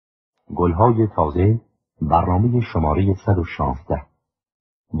گلهای تازه، برنامه شماره 116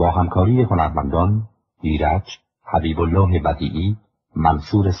 با همکاری هنرمندان ایرج، حبیب الله بدیعی،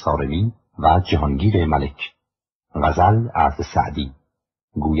 منصور صارمی و جهانگیر ملک. غزل از سعدی.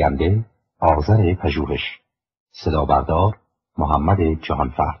 گوینده آذر پژوهش. صدا بردار محمد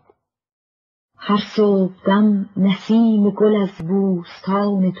جهانفرد. هر صبحدم نسیم گل از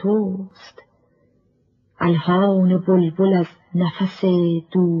بوستان توست، الحان بلبل از نفس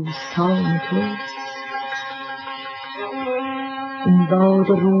دوستان توست. این باد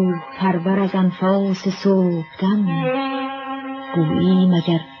روح پرور از انفاس صبحدم، گویی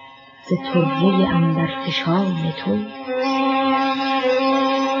مگر ز طره عنبرفشان توست.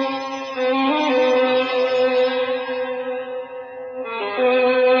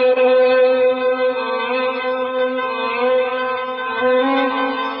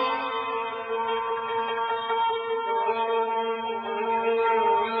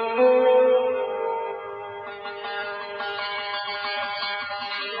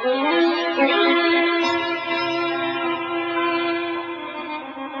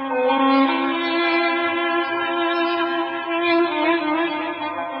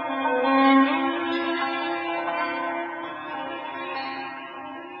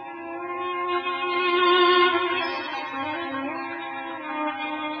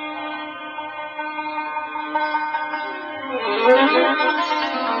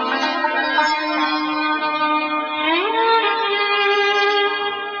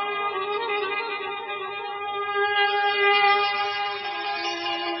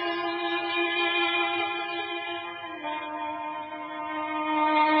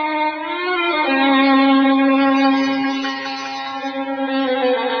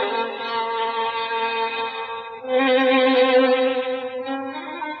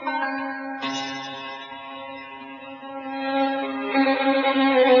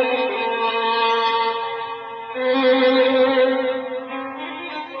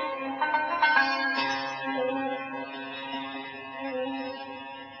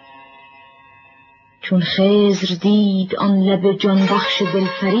 چون خضر دید آن لب جان بخش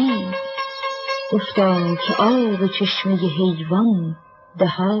دلفریب، گفتا که آب چشمه حیوان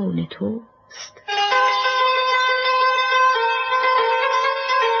دهان توست.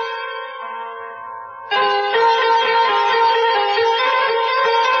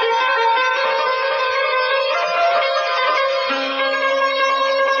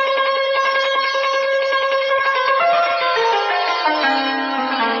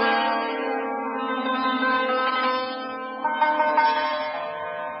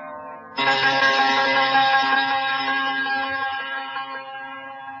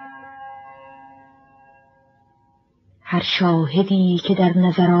 هر شاهدی که در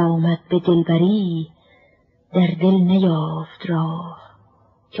نظر آمد به دلبری، در دل نیافت راه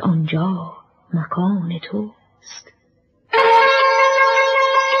که آنجا مکان توست.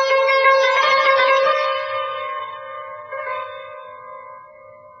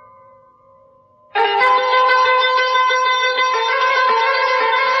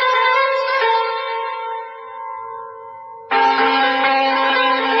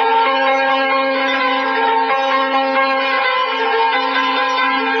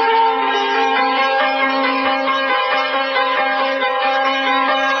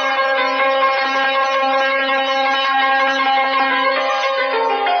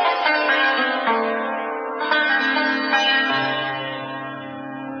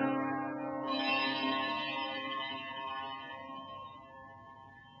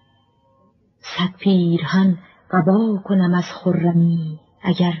 صد پیرهن قبا کنم از خرمی،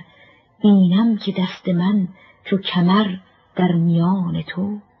 اگر بینم که دست من چو کمر در میان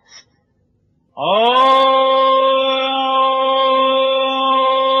توست.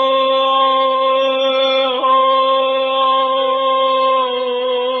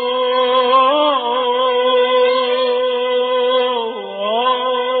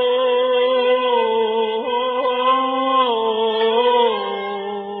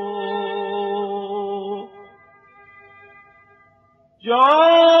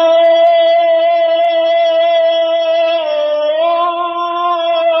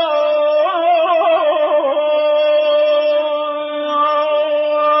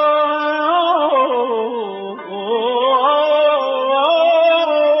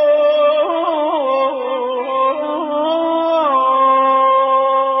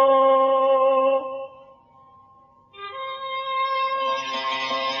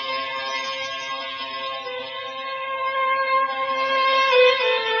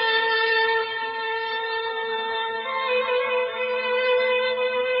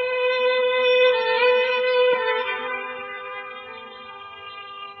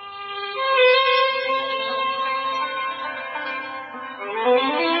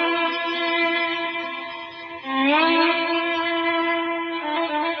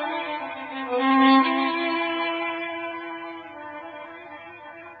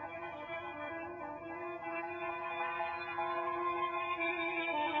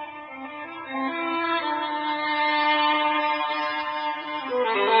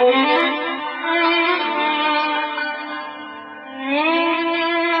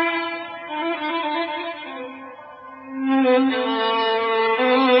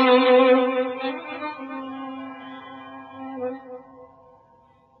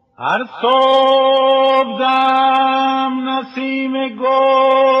 هر صبحدم نسیم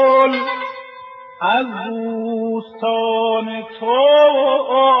گل از بوستان توست،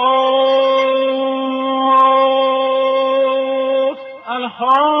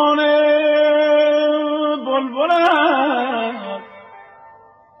 الحان بلبل است،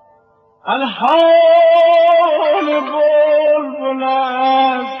 الحان بلبل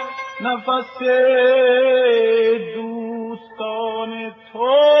است، نفس دوستان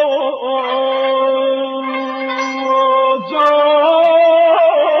تو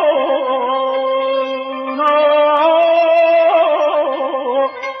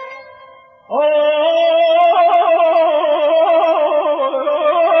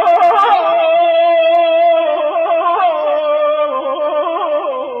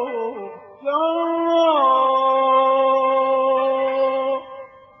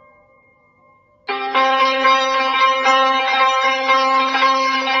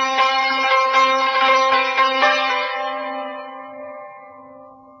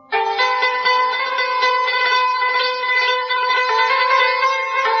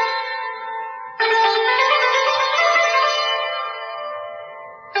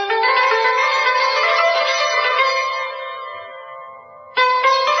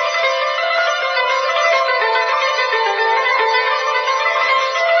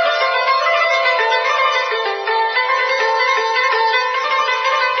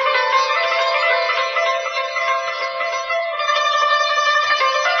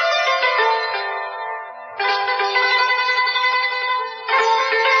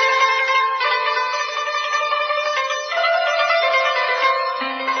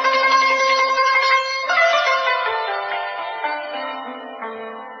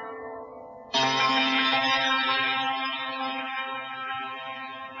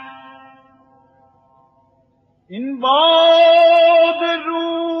این باد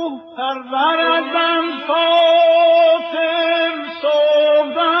روح پرور از انفاس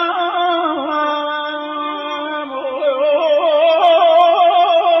صبحدم،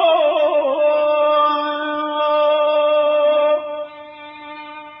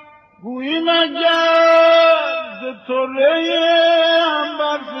 گویی مگر ز طره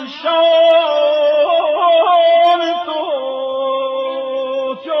عنبرفشان تو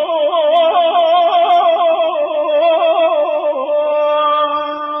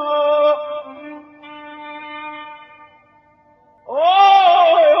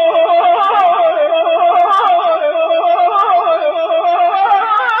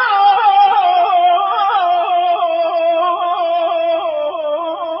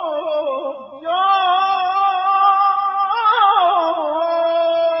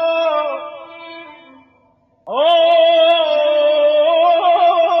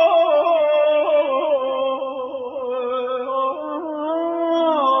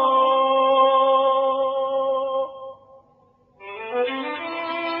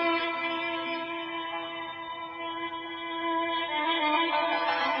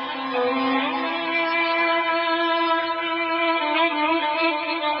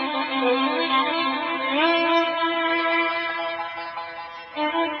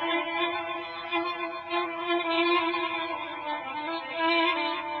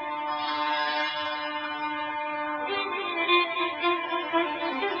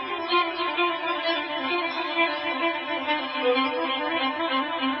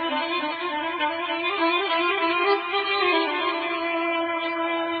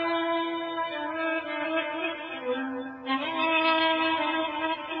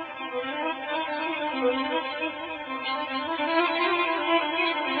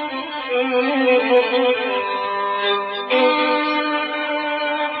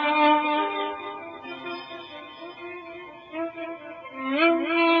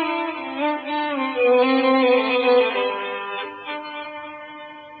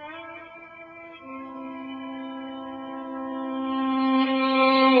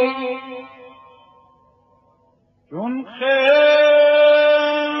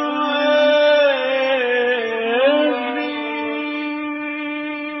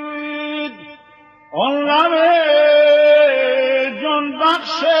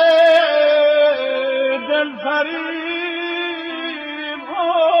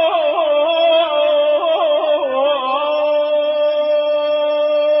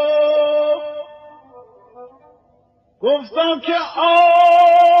گفتم که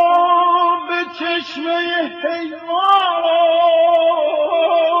آب چشمه حیوان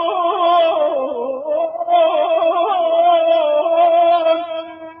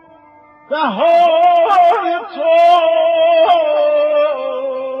بهار تو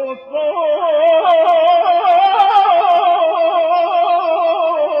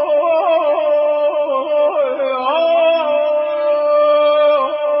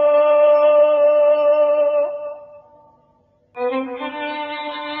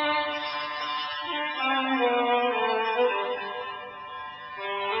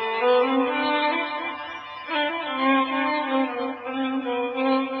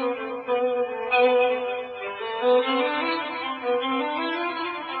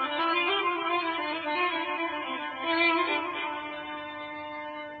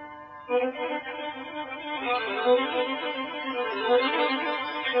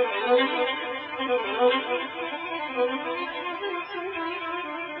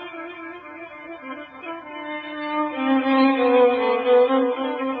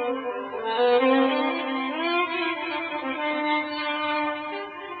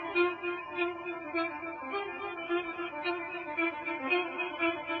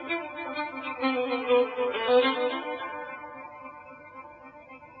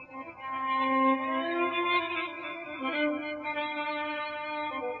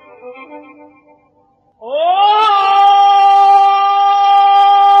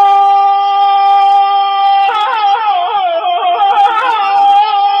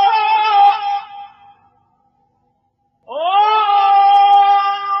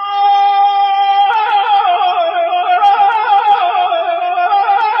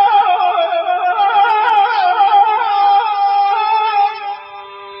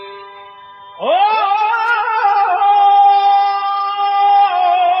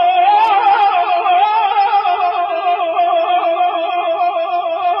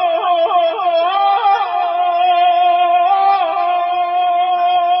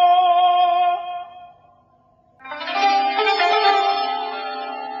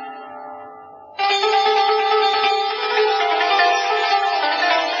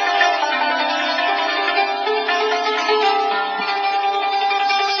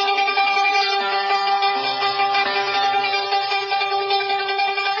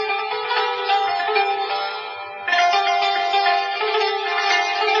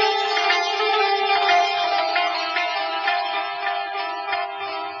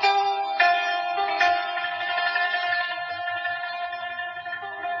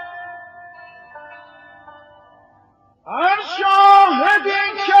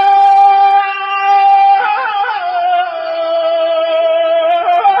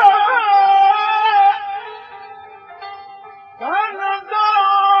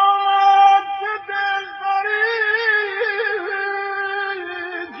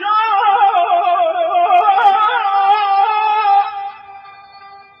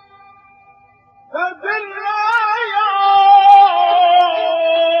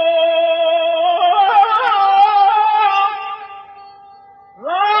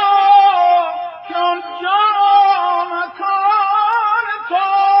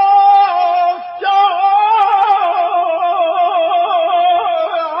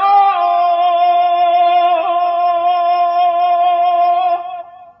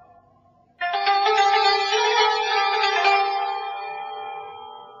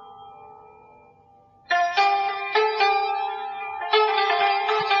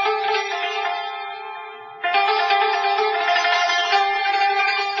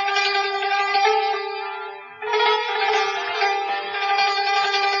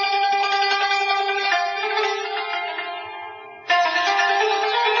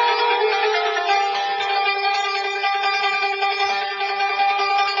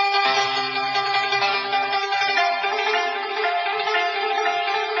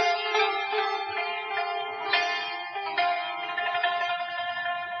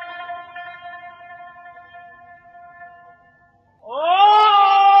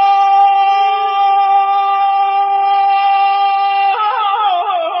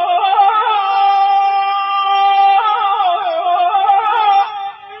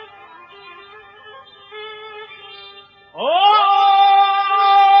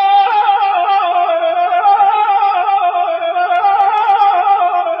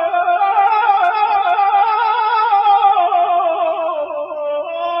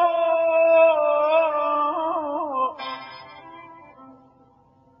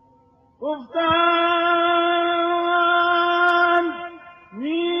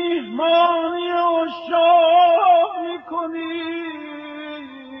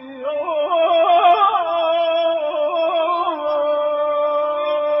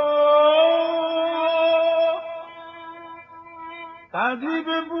بعدی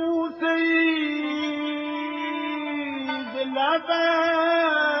به بوسه ای به لبت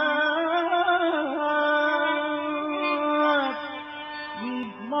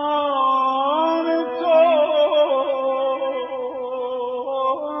میهمان تو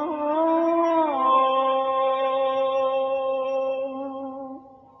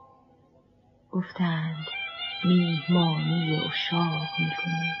گفتند میهمانی عشاق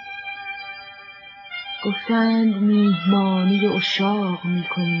میکنی، گفتند میهمانی عشاق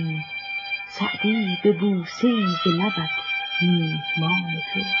میکنی، سعدی به بوسه‌ای ز لبت میهمان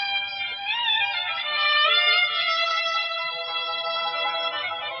تو.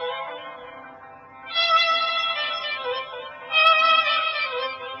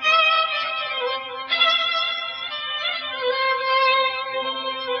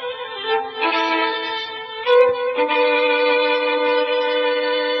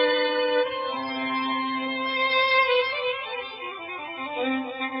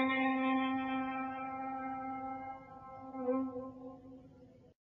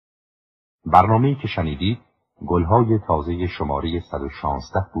 برنامه‌ای که شنیدید گلهای تازه شماره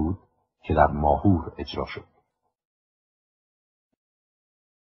 116 بود که در ماهور اجرا شد.